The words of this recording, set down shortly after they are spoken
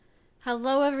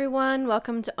Hello, everyone.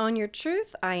 Welcome to Own Your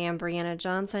Truth. I am Brianna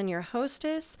Johnson, your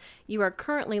hostess. You are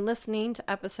currently listening to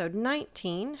episode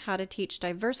 19, How to Teach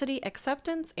Diversity,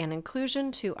 Acceptance, and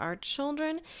Inclusion to Our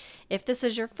Children. If this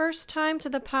is your first time to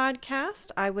the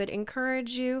podcast, I would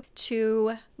encourage you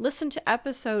to listen to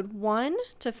episode 1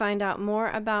 to find out more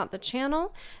about the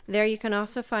channel. There you can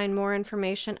also find more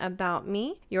information about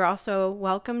me. You're also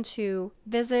welcome to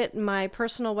visit my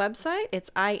personal website. It's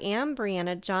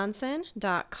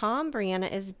iambriannajohnson.com.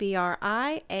 Brianna is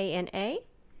Briana.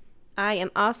 I am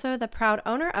also the proud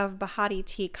owner of Bahati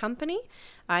Tea Company.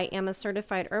 I am a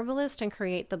certified herbalist and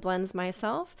create the blends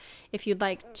myself. If you'd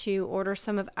like to order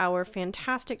some of our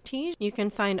fantastic teas, you can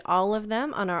find all of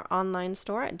them on our online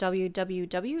store at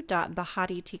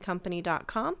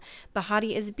www.bahatiteacompany.com.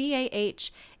 Bahati is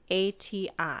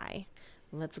Bahati.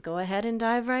 Let's go ahead and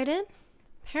dive right in.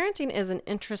 Parenting is an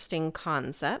interesting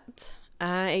concept.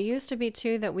 It used to be,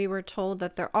 too, that we were told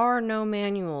that there are no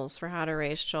manuals for how to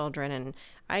raise children, and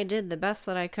I did the best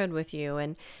that I could with you,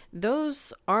 and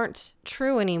those aren't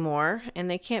true anymore, and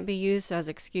they can't be used as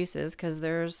excuses because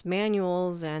there's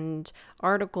manuals and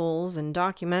articles and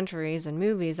documentaries and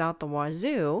movies out the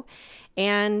wazoo,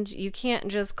 and you can't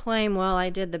just claim, well, I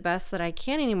did the best that I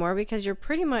can anymore, because you're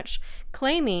pretty much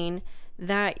claiming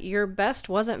that your best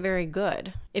wasn't very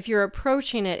good. If you're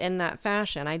approaching it in that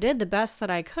fashion, I did the best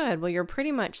that I could, well, you're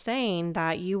pretty much saying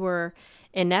that you were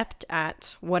inept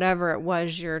at whatever it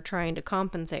was you're trying to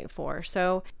compensate for.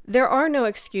 So there are no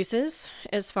excuses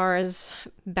as far as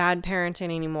bad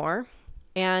parenting anymore,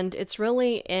 and it's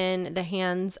really in the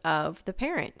hands of the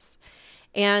parents.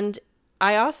 And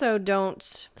I also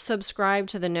don't subscribe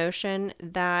to the notion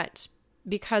that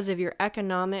because of your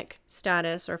economic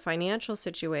status or financial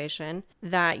situation,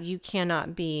 that you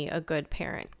cannot be a good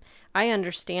parent. I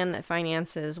understand that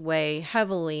finances weigh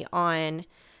heavily on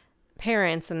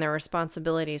parents and their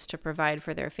responsibilities to provide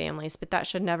for their families, but that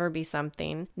should never be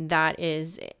something that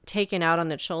is taken out on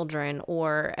the children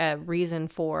or a reason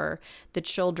for the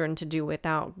children to do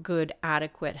without good,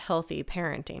 adequate, healthy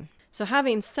parenting. So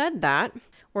having said that,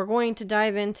 we're going to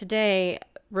dive in today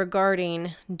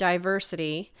regarding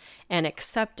diversity and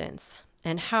acceptance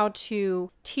and how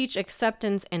to teach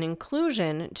acceptance and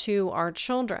inclusion to our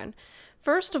children.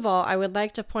 First of all, I would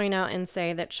like to point out and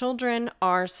say that children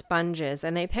are sponges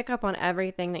and they pick up on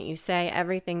everything that you say,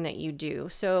 everything that you do.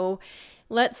 So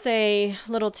let's say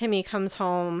little Timmy comes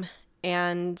home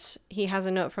and he has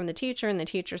a note from the teacher, and the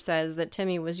teacher says that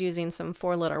Timmy was using some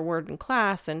 4-letter word in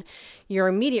class, and your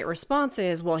immediate response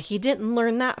is, well, he didn't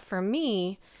learn that from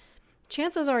me.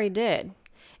 Chances are he did.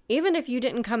 Even if you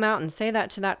didn't come out and say that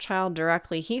to that child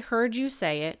directly, he heard you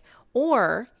say it,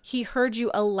 or he heard you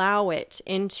allow it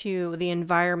into the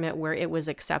environment where it was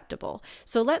acceptable.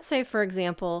 So let's say, for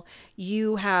example,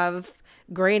 you have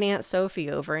great Aunt Sophie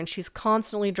over and she's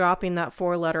constantly dropping that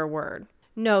 4-letter word.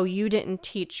 No, you didn't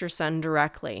teach your son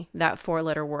directly that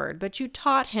 4-letter word, but you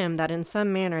taught him that in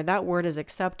some manner that word is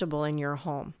acceptable in your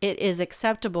home. It is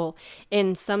acceptable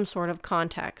in some sort of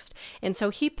context. And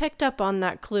so he picked up on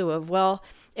that clue of, well,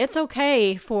 it's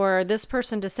okay for this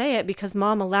person to say it because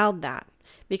mom allowed that.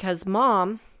 Because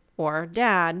mom or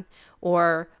dad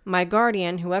or my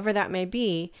guardian, whoever that may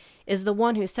be, is the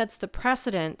one who sets the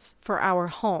precedence for our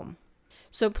home.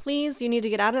 So please, you need to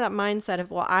get out of that mindset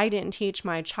of, well, I didn't teach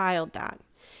my child that.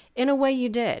 In a way you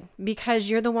did, because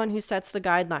you're the one who sets the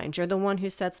guidelines. You're the one who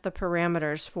sets the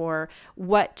parameters for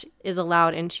what is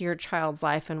allowed into your child's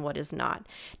life and what is not.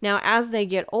 Now, as they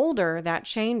get older, that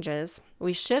changes.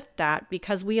 We shift that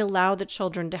because we allow the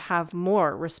children to have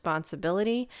more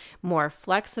responsibility, more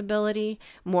flexibility,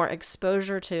 more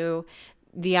exposure to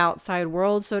the outside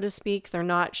world, so to speak. They're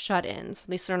not shut-ins. At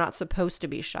least they're not supposed to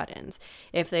be shut-ins.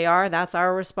 If they are, that's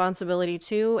our responsibility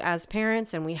too as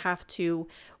parents, and we have to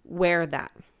wear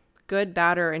that. Good,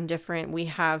 bad, or indifferent, we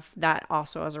have that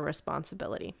also as a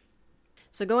responsibility.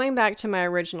 So going back to my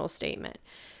original statement,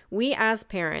 we as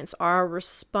parents are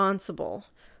responsible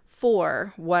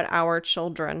for what our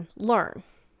children learn,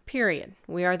 period.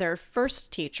 We are their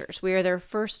first teachers. We are their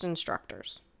first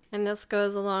instructors. And this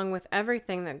goes along with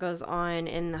everything that goes on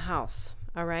in the house,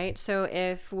 all right? So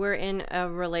if we're in a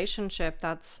relationship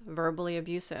that's verbally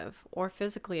abusive or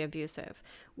physically abusive,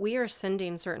 we are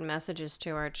sending certain messages to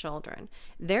our children.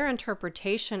 Their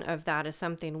interpretation of that is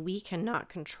something we cannot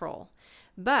control,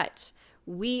 but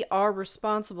we are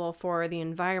responsible for the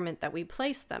environment that we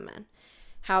place them in.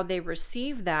 How they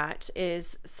receive that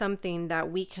is something that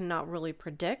we cannot really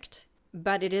predict.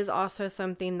 But it is also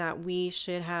something that we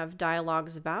should have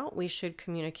dialogues about. We should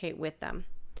communicate with them.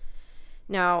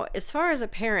 Now, as far as a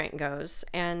parent goes,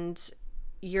 and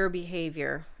your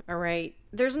behavior, all right?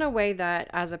 There's no way that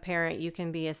as a parent you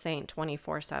can be a saint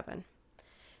 24/7.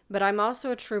 But I'm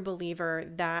also a true believer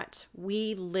that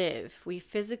we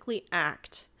physically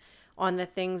act on the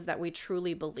things that we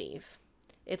truly believe.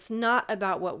 It's not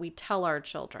about what we tell our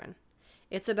children.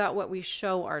 It's about what we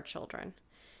show our children.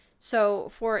 So,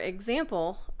 for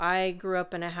example, I grew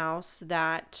up in a house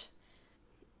that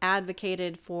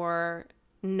advocated for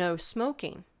no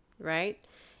smoking, right?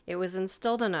 It was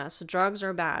instilled in us. Drugs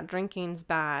are bad. Drinking's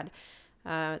bad.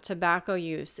 Tobacco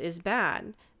use is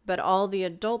bad. But all the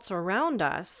adults around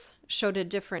us showed a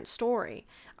different story.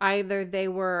 Either they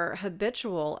were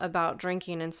habitual about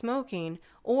drinking and smoking,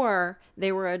 or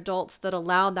they were adults that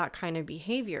allowed that kind of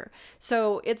behavior.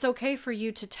 So it's okay for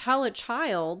you to tell a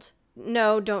child,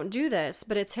 no, don't do this,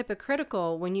 but it's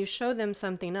hypocritical when you show them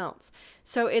something else.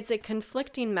 So it's a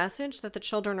conflicting message that the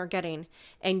children are getting,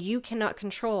 and you cannot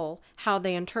control how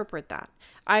they interpret that.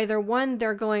 Either one,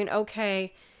 they're going,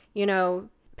 okay,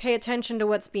 pay attention to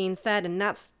what's being said, and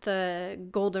that's the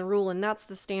golden rule, and that's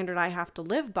the standard I have to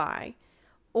live by.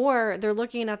 Or they're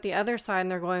looking at the other side and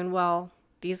they're going, well,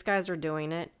 these guys are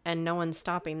doing it and no one's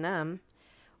stopping them.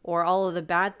 Or all of the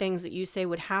bad things that you say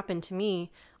would happen to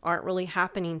me aren't really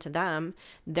happening to them.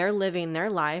 They're living their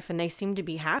life and they seem to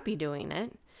be happy doing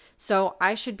it. So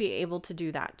I should be able to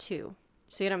do that too.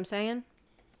 See what I'm saying?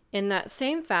 In that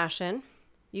same fashion,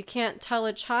 you can't tell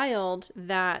a child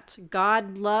that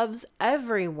God loves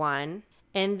everyone,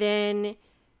 and then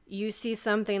you see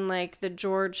something like the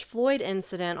George Floyd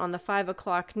incident on the 5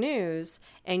 o'clock news,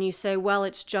 and you say, well,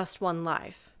 it's just one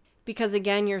life. Because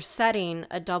again, you're setting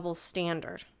a double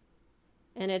standard.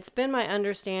 And it's been my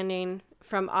understanding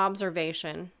from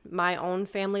observation, my own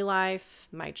family life,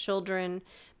 my children,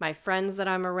 my friends that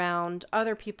I'm around,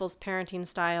 other people's parenting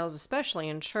styles, especially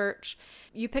in church,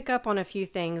 you pick up on a few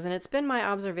things. And it's been my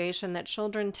observation that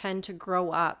children tend to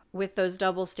grow up with those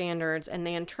double standards, and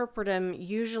they interpret them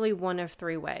usually one of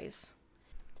three ways.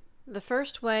 The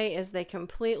first way is they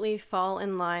completely fall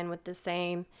in line with the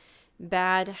same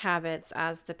bad habits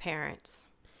as the parents.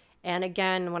 And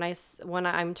again, when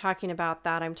I'm talking about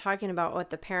that, I'm talking about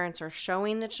what the parents are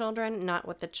showing the children, not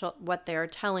what they are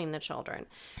telling the children.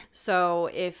 So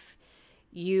if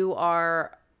you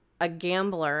are a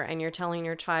gambler and you're telling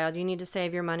your child you need to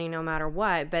save your money no matter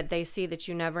what, but they see that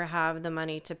you never have the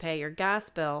money to pay your gas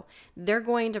bill, they're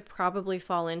going to probably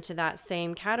fall into that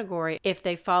same category if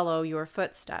they follow your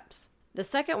footsteps. The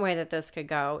second way that this could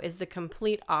go is the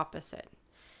complete opposite.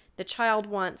 The child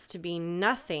wants to be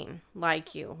nothing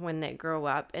like you when they grow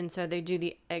up, and so they do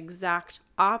the exact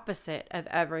opposite of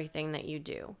everything that you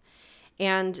do.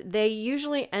 And they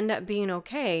usually end up being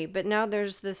okay, but now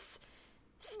there's this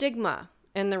stigma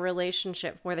in the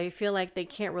relationship where they feel like they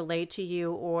can't relate to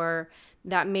you, or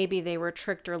that maybe they were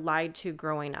tricked or lied to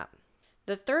growing up.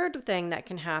 The third thing that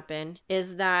can happen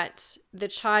is that the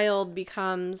child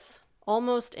becomes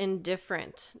almost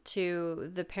indifferent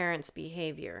to the parent's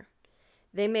behavior.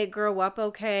 They may grow up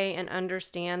okay and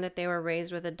understand that they were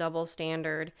raised with a double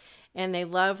standard, and they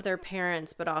love their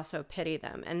parents but also pity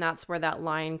them. And that's where that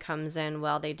line comes in,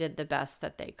 well, they did the best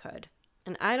that they could.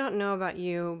 And I don't know about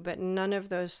you, but none of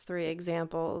those three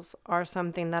examples are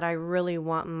something that I really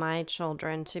want my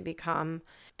children to become.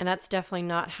 And that's definitely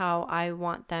not how I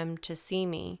want them to see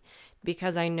me,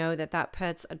 because I know that that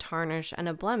puts a tarnish and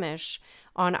a blemish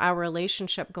on our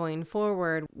relationship going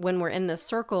forward when we're in this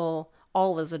circle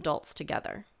all as adults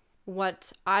together.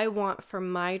 What I want for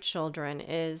my children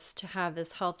is to have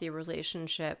this healthy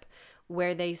relationship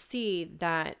where they see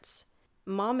that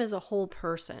mom is a whole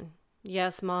person.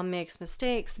 Yes, mom makes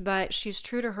mistakes, but she's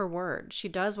true to her word. She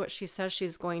does what she says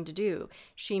she's going to do.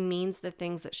 She means the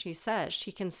things that she says.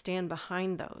 She can stand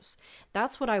behind those.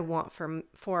 That's what I want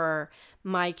for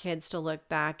my kids to look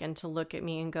back and to look at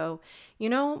me and go,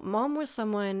 mom was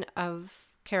someone of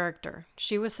character.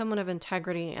 She was someone of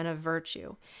integrity and of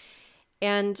virtue.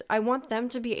 And I want them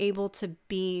to be able to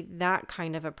be that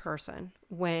kind of a person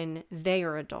when they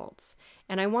are adults.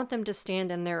 And I want them to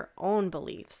stand in their own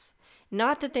beliefs.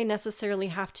 Not that they necessarily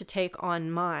have to take on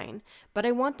mine, but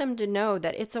I want them to know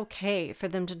that it's okay for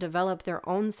them to develop their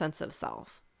own sense of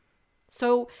self.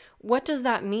 So what does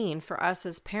that mean for us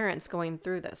as parents going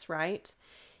through this, right?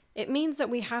 It means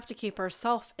that we have to keep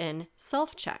ourselves in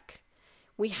self-check.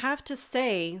 We have to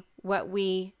say what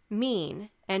we mean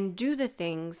and do the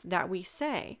things that we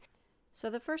say. So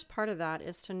the first part of that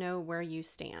is to know where you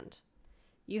stand.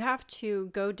 You have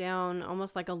to go down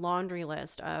almost like a laundry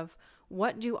list of,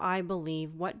 what do I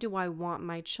believe? What do I want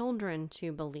my children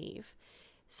to believe?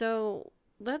 So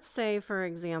let's say, for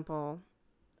example,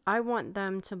 I want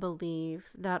them to believe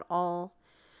that all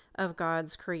of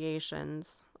God's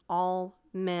creations, all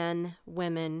men,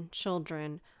 women,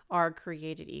 children are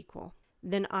created equal,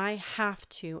 then I have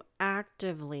to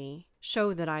actively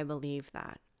show that I believe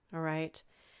that. All right.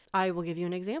 I will give you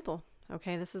an example.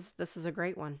 Okay. This is a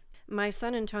great one. My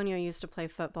son Antonio used to play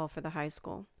football for the high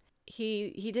school.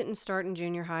 He didn't start in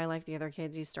junior high like the other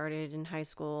kids. He started in high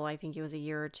school. I think he was a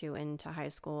year or two into high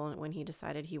school when he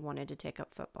decided he wanted to take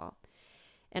up football.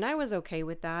 And I was okay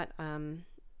with that.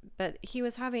 But he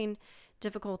was having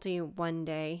difficulty one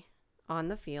day on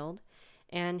the field,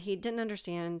 and he didn't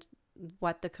understand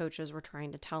what the coaches were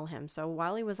trying to tell him. So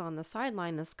while he was on the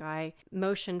sideline, this guy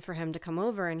motioned for him to come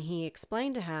over, and he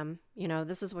explained to him,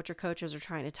 this is what your coaches are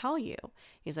trying to tell you.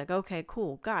 He's like, okay,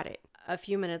 cool, got it. A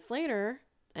few minutes later,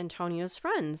 Antonio's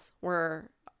friends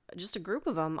were just a group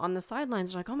of them on the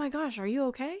sidelines. They're like, oh my gosh, are you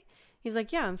okay? He's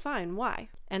like, yeah, I'm fine. Why?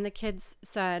 And the kids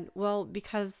said, well,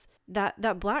 because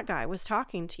that black guy was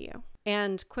talking to you.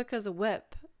 And quick as a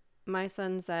whip, my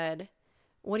son said,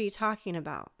 what are you talking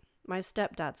about? My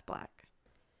stepdad's black.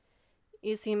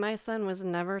 You see, my son was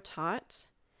never taught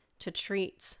to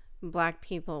treat black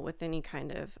people with any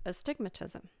kind of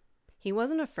astigmatism. He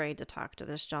wasn't afraid to talk to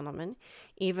this gentleman,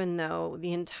 even though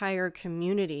the entire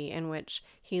community in which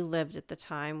he lived at the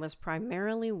time was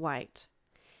primarily white.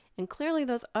 And clearly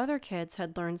those other kids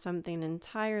had learned something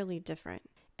entirely different.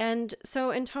 And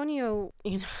so Antonio,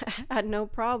 had no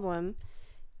problem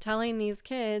telling these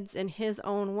kids in his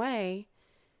own way,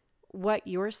 what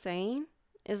you're saying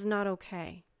is not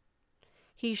okay.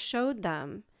 He showed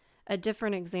them a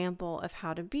different example of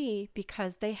how to be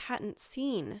because they hadn't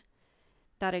seen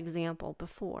that example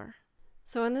before.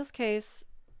 So in this case,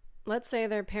 let's say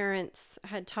their parents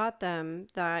had taught them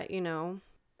that,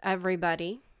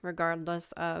 everybody,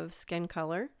 regardless of skin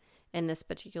color, in this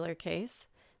particular case,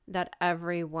 that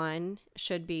everyone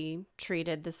should be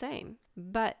treated the same.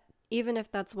 But even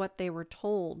if that's what they were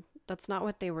told, that's not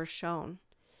what they were shown.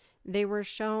 They were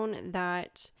shown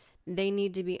that they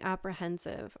need to be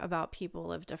apprehensive about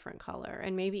people of different color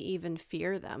and maybe even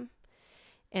fear them,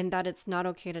 and that it's not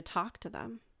okay to talk to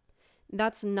them.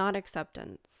 That's not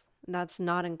acceptance. That's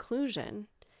not inclusion.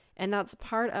 And that's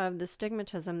part of the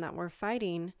stigmatism that we're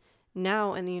fighting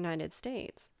now in the United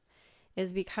States,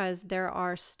 is because there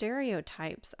are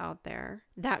stereotypes out there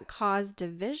that cause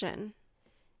division.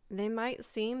 They might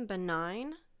seem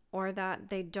benign, or that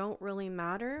they don't really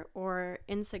matter, or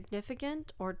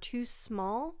insignificant, or too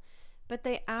small, but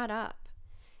they add up.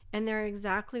 And they're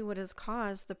exactly what has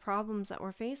caused the problems that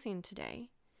we're facing today.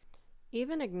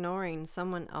 Even ignoring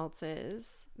someone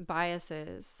else's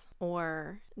biases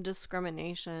or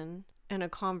discrimination in a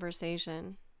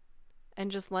conversation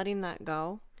and just letting that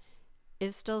go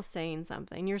is still saying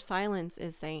something. Your silence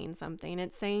is saying something.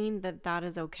 It's saying that that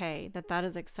is okay, that that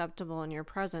is acceptable in your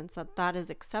presence, that that is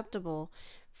acceptable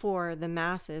for the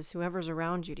masses, whoever's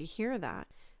around you, to hear that,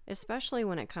 especially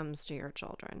when it comes to your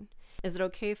children. Is it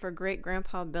okay for great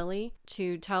grandpa Billy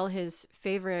to tell his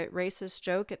favorite racist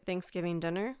joke at Thanksgiving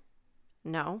dinner?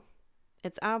 No,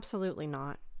 it's absolutely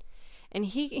not. And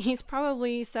he's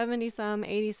probably 70-some,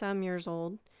 80-some years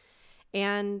old.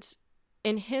 And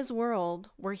in his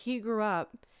world, where he grew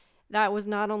up, that was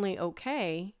not only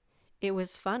okay, it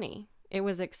was funny. It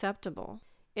was acceptable.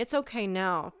 It's okay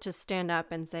now to stand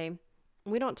up and say,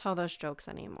 we don't tell those jokes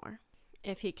anymore.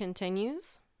 If he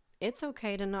continues, it's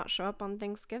okay to not show up on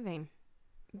Thanksgiving.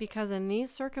 Because in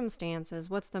these circumstances,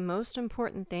 what's the most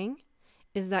important thing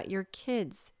is that your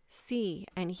kids see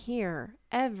and hear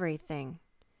everything.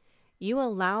 You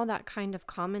allow that kind of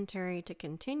commentary to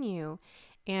continue,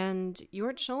 and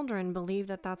your children believe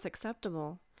that that's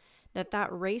acceptable, that that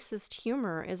racist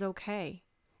humor is okay.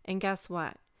 And guess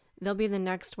what? They'll be the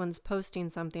next ones posting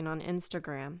something on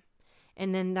Instagram.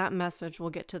 And then that message will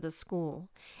get to the school.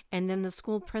 And then the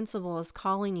school principal is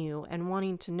calling you and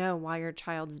wanting to know why your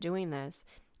child's doing this.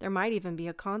 There might even be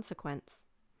a consequence.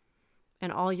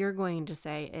 And all you're going to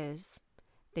say is,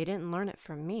 they didn't learn it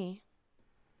from me.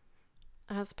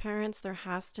 As parents, there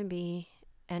has to be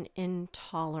an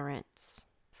intolerance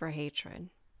for hatred.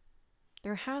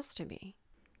 There has to be.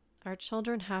 Our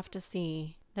children have to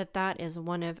see that that is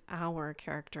one of our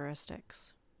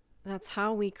characteristics. That's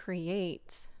how we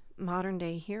create modern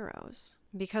day heroes.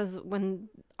 Because when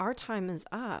our time is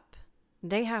up,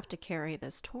 they have to carry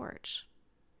this torch.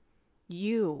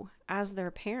 You, as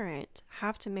their parent,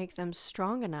 have to make them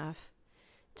strong enough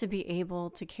to be able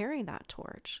to carry that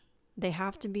torch. They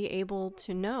have to be able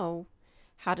to know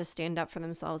how to stand up for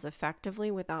themselves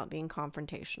effectively without being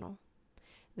confrontational.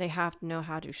 They have to know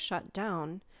how to shut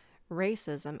down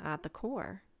racism at the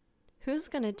core. Who's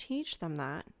going to teach them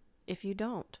that if you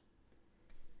don't?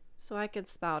 So I could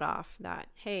spout off that,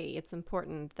 hey, it's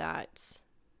important that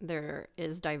there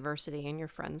is diversity in your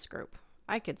friends group.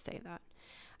 I could say that.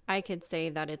 I could say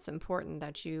that it's important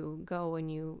that you go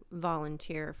and you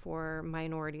volunteer for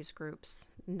minorities groups,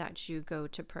 that you go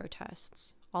to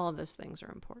protests. All of those things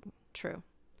are important. True.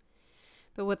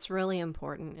 But what's really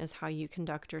important is how you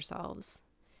conduct yourselves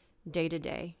day to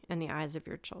day in the eyes of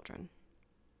your children.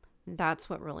 That's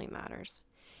what really matters.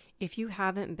 If you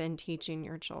haven't been teaching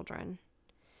your children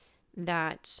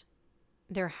that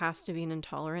there has to be an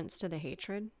intolerance to the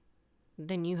hatred,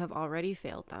 then you have already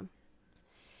failed them.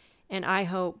 And I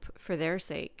hope for their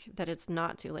sake that it's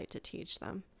not too late to teach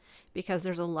them, because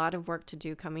there's a lot of work to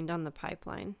do coming down the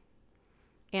pipeline.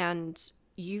 And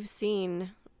you've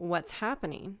seen what's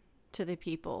happening to the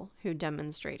people who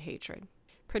demonstrate hatred.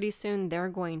 Pretty soon they're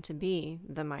going to be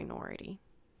the minority.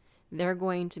 They're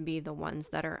going to be the ones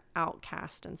that are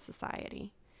outcast in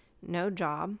society. No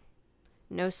job,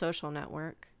 no social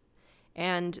network,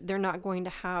 and they're not going to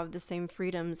have the same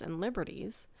freedoms and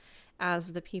liberties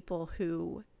as the people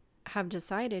who have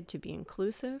decided to be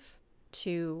inclusive,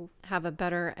 to have a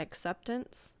better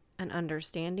acceptance and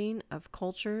understanding of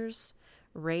cultures,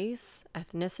 race,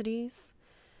 ethnicities,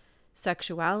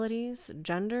 sexualities,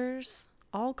 genders,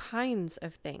 all kinds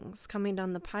of things coming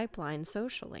down the pipeline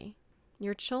socially.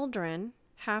 Your children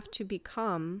have to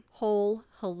become whole,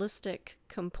 holistic,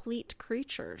 complete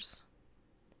creatures,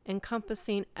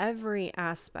 encompassing every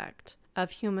aspect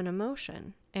of human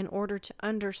emotion in order to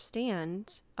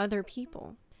understand other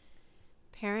people.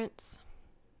 Parents,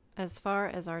 as far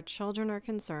as our children are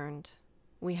concerned,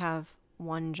 we have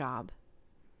one job,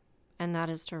 and that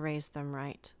is to raise them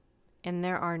right. And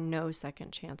there are no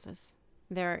second chances.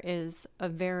 There is a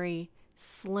very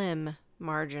slim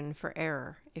margin for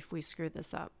error if we screw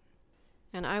this up.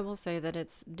 And I will say that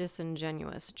it's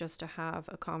disingenuous just to have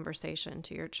a conversation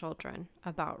to your children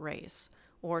about race,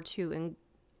 or to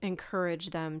encourage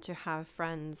them to have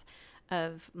friends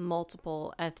of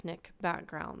multiple ethnic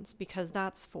backgrounds, because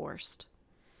that's forced.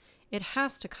 It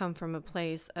has to come from a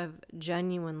place of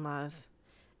genuine love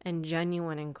and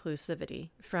genuine inclusivity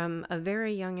from a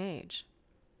very young age.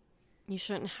 You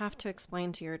shouldn't have to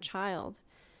explain to your child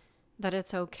that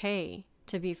it's okay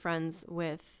to be friends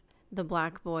with the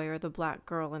black boy or the black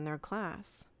girl in their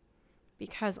class.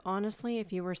 Because honestly,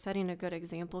 if you were setting a good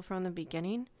example from the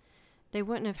beginning, they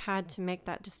wouldn't have had to make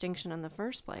that distinction in the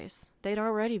first place. They'd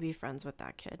already be friends with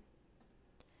that kid.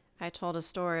 I told a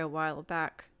story a while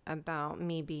back about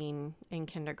me being in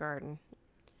kindergarten.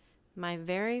 My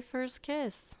very first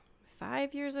kiss,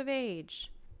 5 years of age,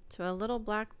 to a little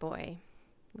black boy.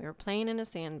 We were playing in a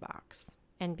sandbox.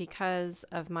 And because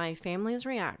of my family's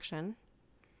reaction,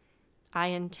 I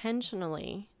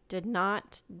intentionally did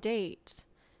not date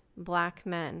black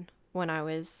men when I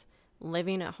was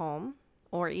living at home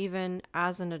or even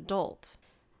as an adult.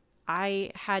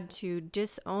 I had to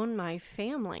disown my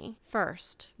family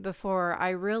first before I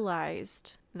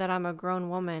realized that I'm a grown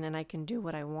woman and I can do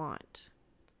what I want.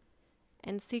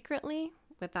 And secretly,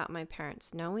 without my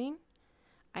parents knowing,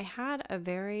 I had a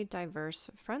very diverse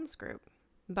friends group,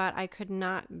 but I could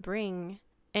not bring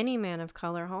any man of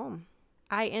color home.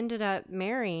 I ended up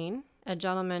marrying a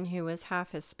gentleman who was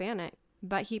half Hispanic,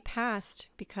 but he passed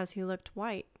because he looked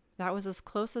white. That was as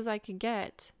close as I could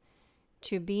get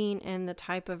to being in the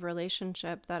type of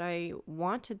relationship that I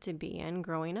wanted to be in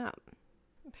growing up.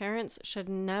 Parents should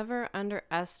never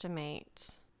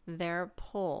underestimate their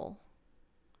pull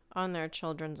on their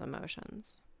children's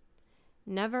emotions.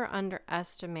 Never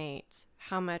underestimate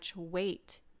how much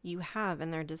weight you have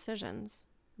in their decisions,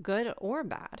 good or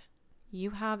bad.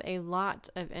 You have a lot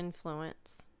of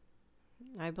influence.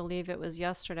 I believe it was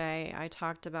yesterday I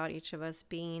talked about each of us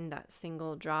being that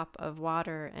single drop of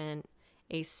water in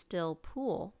a still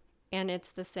pool. And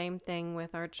it's the same thing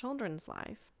with our children's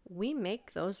life. We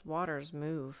make those waters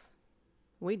move.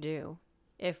 We do.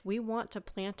 If we want to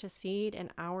plant a seed in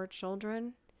our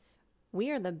children,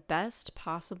 we are the best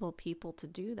possible people to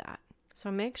do that. So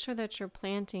make sure that you're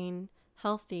planting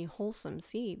healthy, wholesome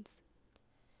seeds.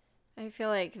 I feel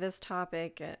like this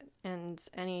topic and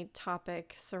any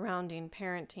topic surrounding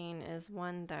parenting is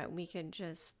one that we could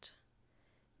just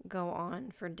go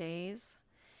on for days.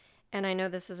 And I know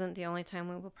this isn't the only time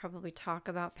we will probably talk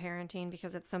about parenting,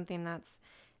 because it's something that's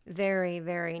very,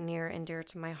 very near and dear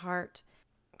to my heart.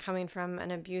 Coming from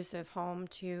an abusive home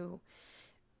to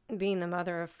being the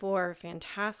mother of 4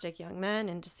 fantastic young men,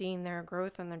 and to seeing their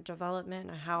growth and their development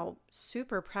and how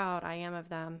super proud I am of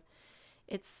them.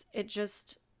 It's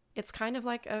kind of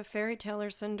like a fairy tale or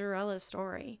Cinderella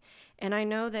story. And I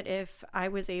know that if I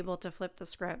was able to flip the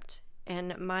script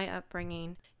in my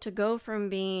upbringing, to go from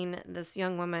being this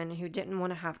young woman who didn't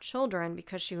want to have children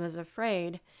because she was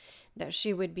afraid that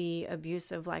she would be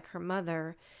abusive like her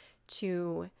mother,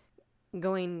 to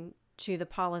going to the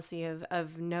policy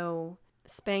of no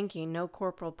spanking, no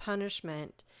corporal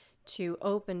punishment, to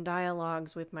open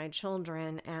dialogues with my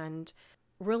children and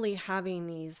really having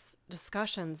these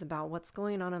discussions about what's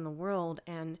going on in the world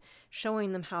and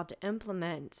showing them how to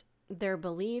implement their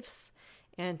beliefs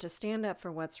and to stand up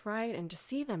for what's right and to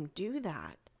see them do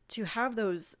that. To have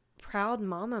those proud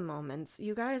mama moments,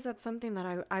 you guys, that's something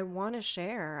that I want to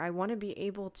share. I want to be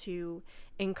able to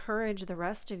encourage the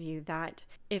rest of you that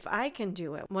if I can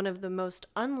do it, one of the most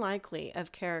unlikely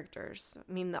of characters,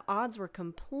 I mean, the odds were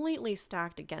completely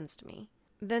stacked against me,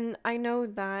 then I know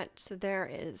that there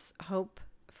is hope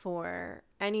for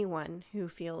anyone who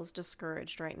feels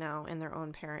discouraged right now in their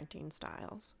own parenting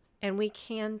styles. And we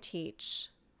can teach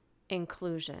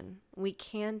inclusion. We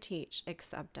can teach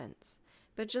acceptance.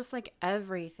 But just like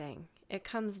everything, it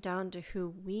comes down to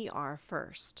who we are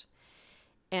first.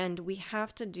 And we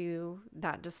have to do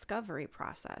that discovery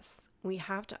process. We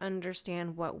have to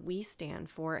understand what we stand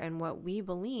for and what we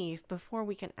believe before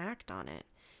we can act on it,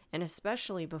 and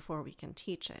especially before we can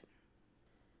teach it.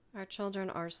 Our children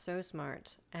are so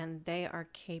smart, and they are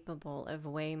capable of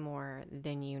way more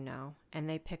than you know, and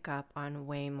they pick up on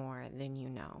way more than you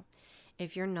know.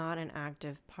 If you're not an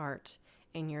active part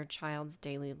in your child's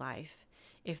daily life,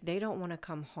 if they don't want to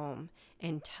come home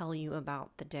and tell you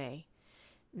about the day,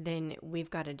 then we've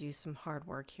got to do some hard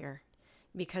work here,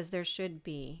 because there should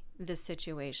be this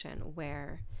situation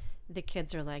where the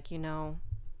kids are like,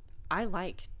 I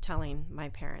like telling my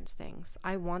parents things.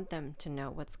 I want them to know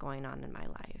what's going on in my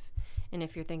life. And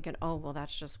if you're thinking, oh, well,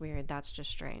 that's just weird, that's just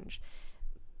strange.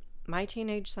 My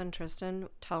teenage son, Tristan,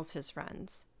 tells his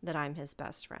friends that I'm his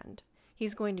best friend.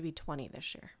 He's going to be 20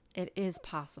 this year. It is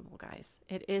possible, guys.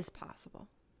 It is possible.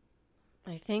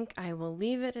 I think I will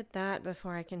leave it at that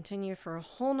before I continue for a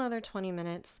whole nother 20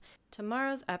 minutes.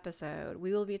 Tomorrow's episode,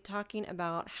 we will be talking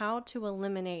about how to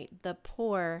eliminate the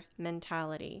poor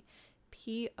mentality.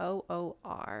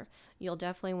 P-O-O-R. You'll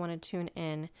definitely want to tune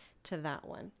in to that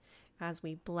one as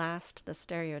we blast the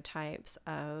stereotypes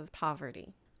of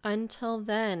poverty. Until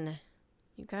then,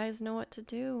 you guys know what to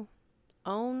do.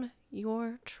 Own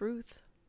your truth.